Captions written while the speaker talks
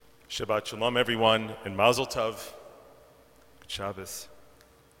Shabbat Shalom, everyone, and Mazel Tov. Good Shabbos.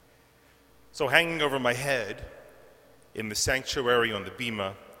 So hanging over my head in the sanctuary on the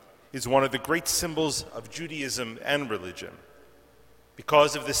Bima is one of the great symbols of Judaism and religion.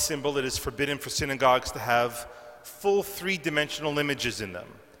 Because of this symbol, it is forbidden for synagogues to have full three-dimensional images in them.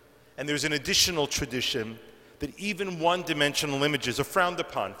 And there's an additional tradition that even one-dimensional images are frowned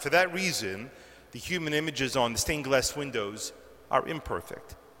upon. For that reason, the human images on the stained glass windows are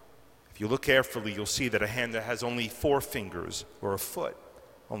imperfect. If you look carefully, you'll see that a hand that has only 4 fingers, or a foot,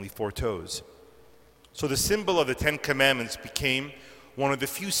 only 4 toes. So the symbol of the Ten Commandments became one of the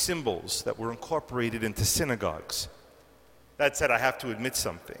few symbols that were incorporated into synagogues. That said, I have to admit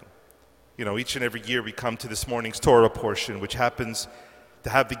something. You know, each and every year we come to this morning's Torah portion, which happens to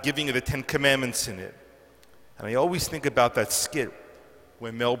have the giving of the Ten Commandments in it. And I always think about that skit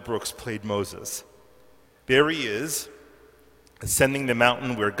when Mel Brooks played Moses. There he is, ascending the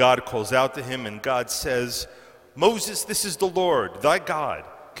mountain where God calls out to him, and God says, "Moses, this is the Lord, thy God,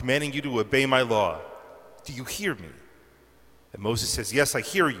 commanding you to obey my law. Do you hear me?" And Moses says, "Yes, I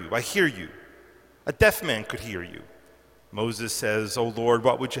hear you, I hear you. A deaf man could hear you." Moses says, "O Lord,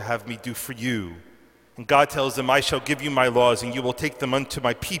 what would you have me do for you?" And God tells him, "I shall give you my laws, and you will take them unto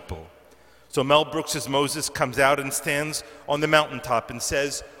my people." So Mel Brooks' Moses comes out and stands on the mountaintop and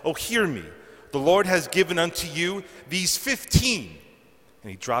says, "Oh, hear me. The Lord has given unto you these 15.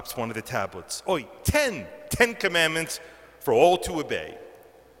 And he drops one of the tablets. 10 commandments for all to obey.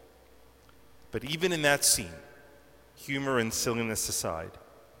 But even in that scene, humor and silliness aside,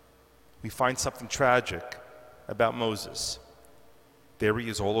 we find something tragic about Moses. There he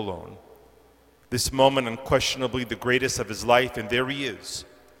is all alone. This moment unquestionably the greatest of his life, and there he is,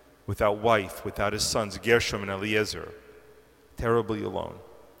 without wife, without his sons, Gershom and Eliezer, terribly alone.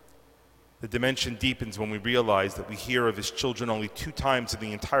 The dimension deepens when we realize that we hear of his children only 2 times in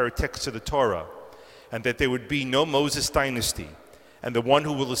the entire text of the Torah, and that there would be no Moses dynasty, and the one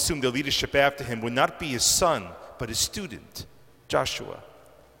who will assume the leadership after him would not be his son, but his student, Joshua.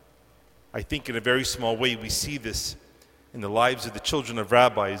 I think in a very small way we see this in the lives of the children of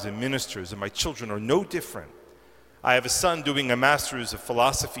rabbis and ministers, and my children are no different. I have a son doing a master's of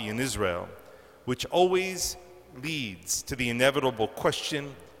philosophy in Israel, which always leads to the inevitable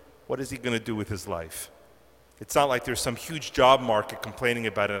question, what is he going to do with his life? It's not like there's some huge job market complaining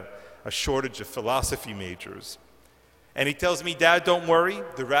about a shortage of philosophy majors. And he tells me, "Dad, don't worry,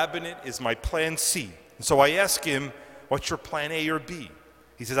 the rabbinate is my plan C." And so I ask him, "What's your plan A or B?"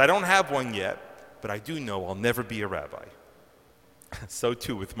 He says, "I don't have one yet, but I do know I'll never be a rabbi." So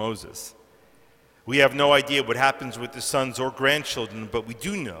too with Moses. We have no idea what happens with the sons or grandchildren, but we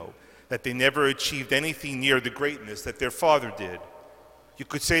do know that they never achieved anything near the greatness that their father did. You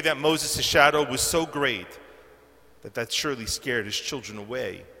could say that Moses' shadow was so great that surely scared his children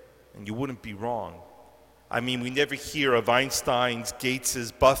away, and you wouldn't be wrong. I mean, we never hear of Einstein's,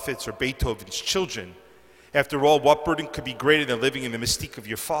 Gates's, Buffett's, or Beethoven's children. After all, what burden could be greater than living in the mystique of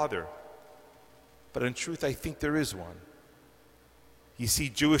your father? But in truth, I think there is one. You see,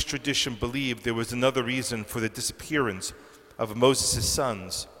 Jewish tradition believed there was another reason for the disappearance of Moses'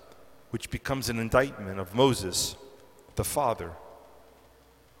 sons, which becomes an indictment of Moses, the father.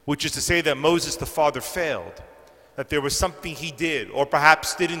 Which is to say that Moses, the father, failed, that there was something he did, or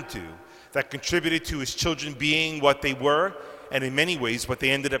perhaps didn't do, that contributed to his children being what they were, and in many ways what they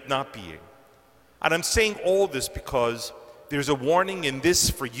ended up not being. And I'm saying all this because there's a warning in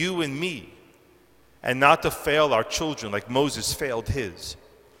this for you and me, and not to fail our children like Moses failed his.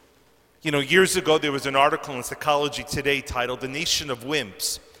 You know, years ago there was an article in Psychology Today titled "The Nation of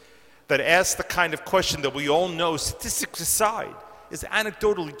Wimps" that asked the kind of question that we all know, statistics aside, is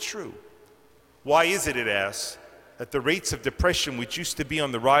anecdotally true. Why is it, it asks, that the rates of depression which used to be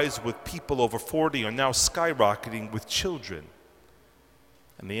on the rise with people over 40 are now skyrocketing with children?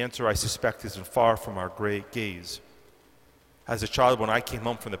 And the answer, I suspect, isn't far from our great gaze. As a child, when I came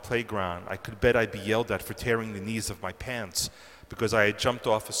home from the playground, I could bet I'd be yelled at for tearing the knees of my pants because I had jumped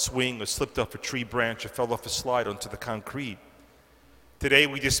off a swing or slipped off a tree branch or fell off a slide onto the concrete. Today,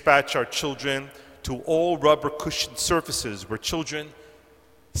 we dispatch our children to all rubber cushioned surfaces where children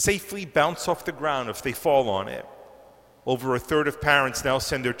safely bounce off the ground if they fall on it. Over a third of parents now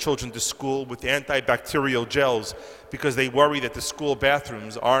send their children to school with antibacterial gels because they worry that the school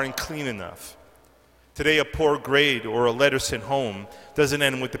bathrooms aren't clean enough. Today, a poor grade or a letter sent home doesn't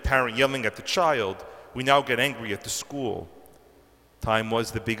end with the parent yelling at the child. We now get angry at the school. Time was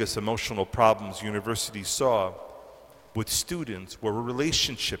the biggest emotional problems universities saw with students were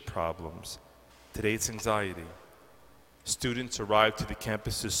relationship problems. Today it's anxiety. Students arrive to the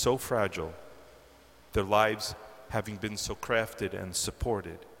campuses so fragile, their lives having been so crafted and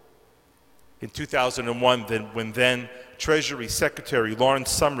supported. In 2001, when then Treasury Secretary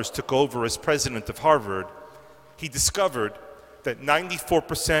Lawrence Summers took over as president of Harvard, he discovered that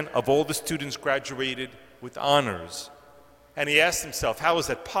 94% of all the students graduated with honors. And he asked himself, how is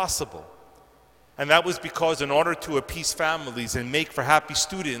that possible? And that was because in order to appease families and make for happy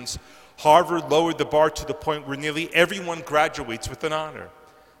students, Harvard lowered the bar to the point where nearly everyone graduates with an honor,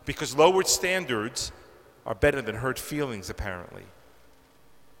 because lowered standards are better than hurt feelings, apparently.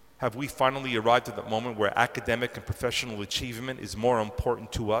 Have we finally arrived at that moment where academic and professional achievement is more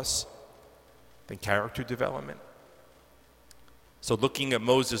important to us than character development? So looking at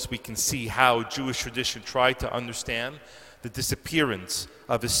Moses, we can see how Jewish tradition tried to understand the disappearance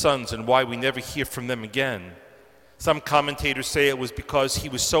of his sons and why we never hear from them again. Some commentators say it was because he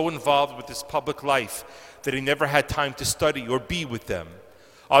was so involved with his public life that he never had time to study or be with them.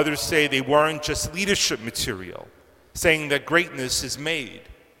 Others say they weren't just leadership material, saying that greatness is made,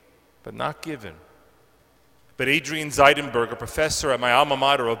 but not given. But Adrian Zeidenberg, a professor at my alma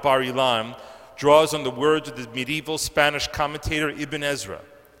mater of Bar Ilan, draws on the words of the medieval Spanish commentator Ibn Ezra.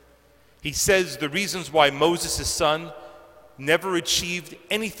 He says the reasons why Moses' son never achieved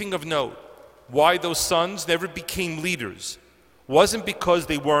anything of note, why those sons never became leaders, wasn't because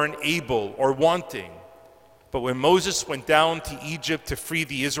they weren't able or wanting, but when Moses went down to Egypt to free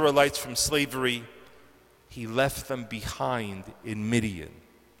the Israelites from slavery, he left them behind in Midian.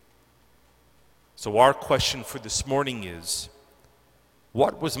 So our question for this morning is,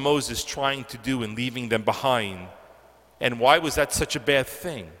 what was Moses trying to do in leaving them behind, and why was that such a bad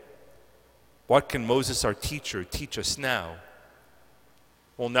thing? What can Moses, our teacher, teach us now?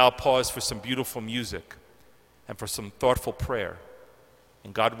 We'll now pause for some beautiful music and for some thoughtful prayer.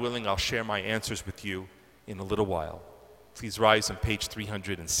 And God willing, I'll share my answers with you in a little while. Please rise on page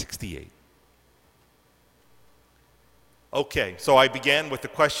 368. Okay, so I began with the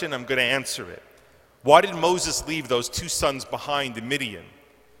question, I'm going to answer it. Why did Moses leave those two sons behind in Midian?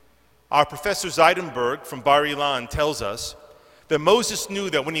 Our professor Zeidenberg from Bar Ilan tells us that Moses knew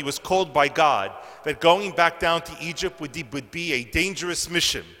that when he was called by God, that going back down to Egypt would be a dangerous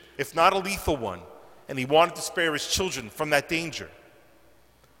mission, if not a lethal one, and he wanted to spare his children from that danger.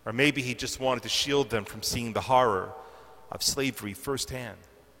 Or maybe he just wanted to shield them from seeing the horror of slavery firsthand.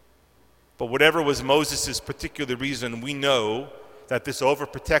 But whatever was Moses' particular reason, we know that this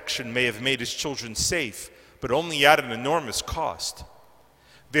overprotection may have made his children safe, but only at an enormous cost.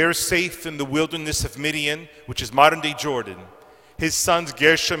 They're safe in the wilderness of Midian, which is modern-day Jordan. His sons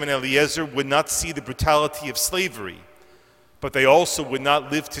Gershom and Eliezer would not see the brutality of slavery, but they also would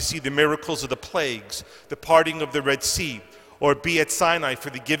not live to see the miracles of the plagues, the parting of the Red Sea, or be at Sinai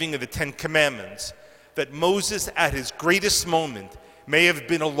for the giving of the Ten Commandments. That Moses, at his greatest moment, may have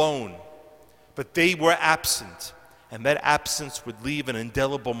been alone, but they were absent, and that absence would leave an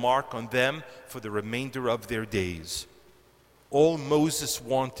indelible mark on them for the remainder of their days. All Moses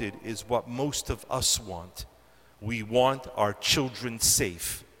wanted is what most of us want. We want our children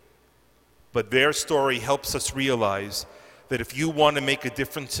safe. But their story helps us realize that if you want to make a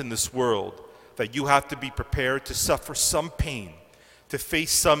difference in this world, that you have to be prepared to suffer some pain, to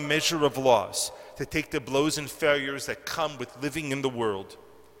face some measure of loss, to take the blows and failures that come with living in the world.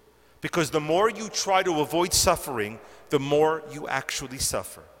 Because the more you try to avoid suffering, the more you actually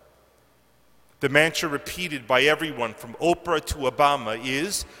suffer. The mantra repeated by everyone from Oprah to Obama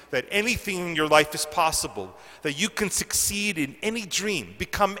is that anything in your life is possible, that you can succeed in any dream,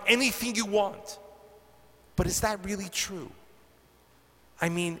 become anything you want. But is that really true? I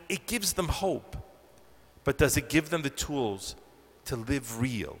mean, it gives them hope, but does it give them the tools to live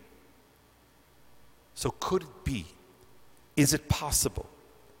real? So could it be, is it possible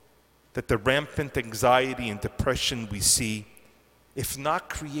that the rampant anxiety and depression we see, if not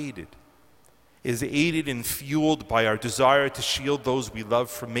created, is aided and fueled by our desire to shield those we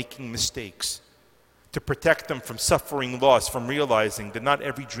love from making mistakes, to protect them from suffering loss, from realizing that not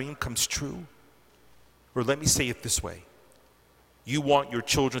every dream comes true? Or let me say it this way. You want your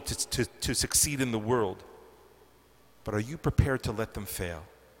children to succeed in the world, but are you prepared to let them fail?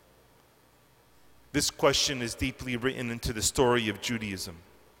 This question is deeply written into the story of Judaism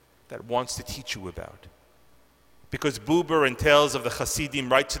that wants to teach you about. Because Buber and Tales of the Hasidim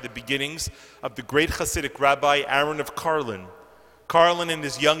write to the beginnings of the great Hasidic rabbi Aaron of Karlin. Karlin in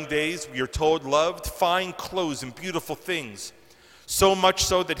his young days, we are told, loved fine clothes and beautiful things, so much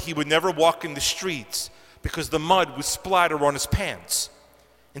so that he would never walk in the streets because the mud would splatter on his pants.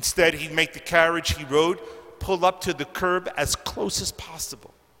 Instead, he'd make the carriage he rode pull up to the curb as close as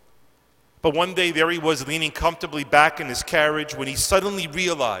possible. But one day there he was leaning comfortably back in his carriage when he suddenly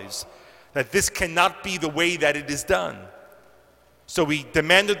realized that this cannot be the way that it is done. So he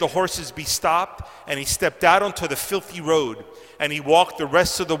demanded the horses be stopped, and he stepped out onto the filthy road, and he walked the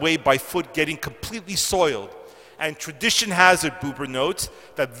rest of the way by foot, getting completely soiled. And tradition has it, Buber notes,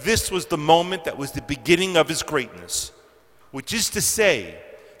 that this was the moment that was the beginning of his greatness, which is to say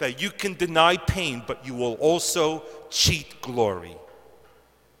that you can deny pain, but you will also cheat glory.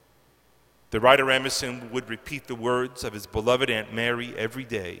 The writer Emerson would repeat the words of his beloved Aunt Mary every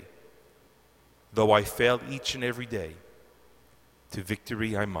day. Though I fail each and every day, to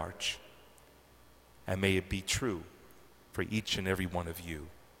victory I march. And may it be true for each and every one of you.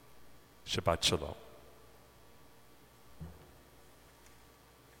 Shabbat Shalom.